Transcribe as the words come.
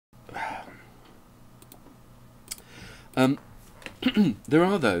there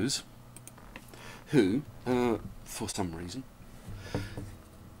are those who, for some reason,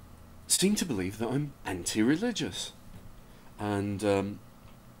 seem to believe that I'm anti-religious, and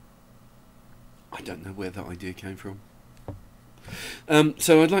I don't know where that idea came from.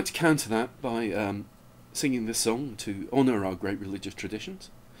 So I'd like to counter that by singing this song to honour our great religious traditions.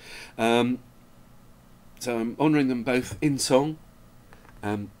 So I'm honouring them both in song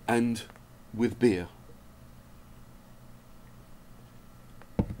and with beer.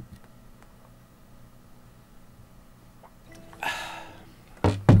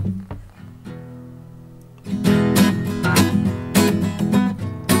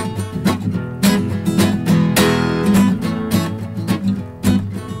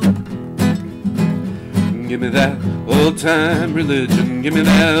 Give me that old-time religion, give me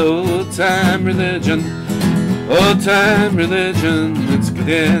that old-time religion, old-time religion, it's good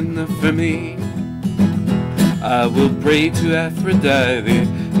enough for me. I will pray to Aphrodite,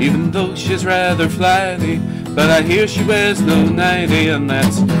 even though she's rather flighty, but I hear she wears no nightie, and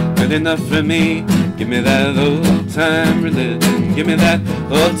that's good enough for me. Give me that old-time religion, give me that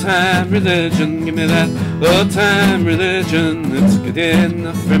old-time religion, give me that old-time religion, it's good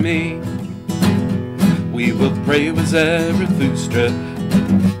enough for me. We will pray with Zarathustra,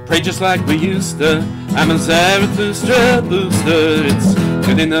 pray just like we used to. I'm a Zarathustra booster, it's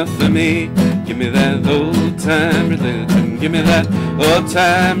good enough for me. Give me that old-time religion, give me that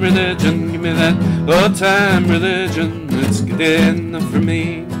old-time religion, give me that old-time religion, it's good enough for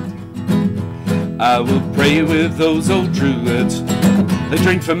me. I will pray with those old druids, they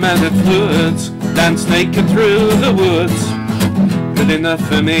drink fermented fluids, dance naked through the woods, good enough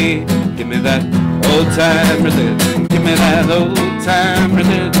for me. Give me that old-time religion, give me that old-time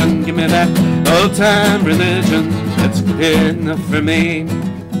religion, give me that old-time religion, that's good enough for me.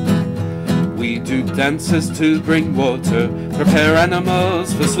 We do dances to bring water, prepare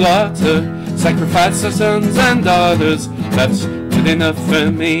animals for slaughter, sacrifice our sons and daughters, that's good enough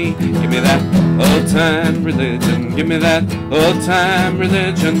for me. Give me that old-time religion, give me that old-time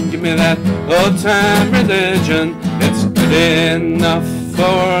religion, give me that old-time religion, it's good enough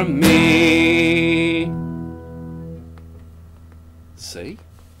for me. See?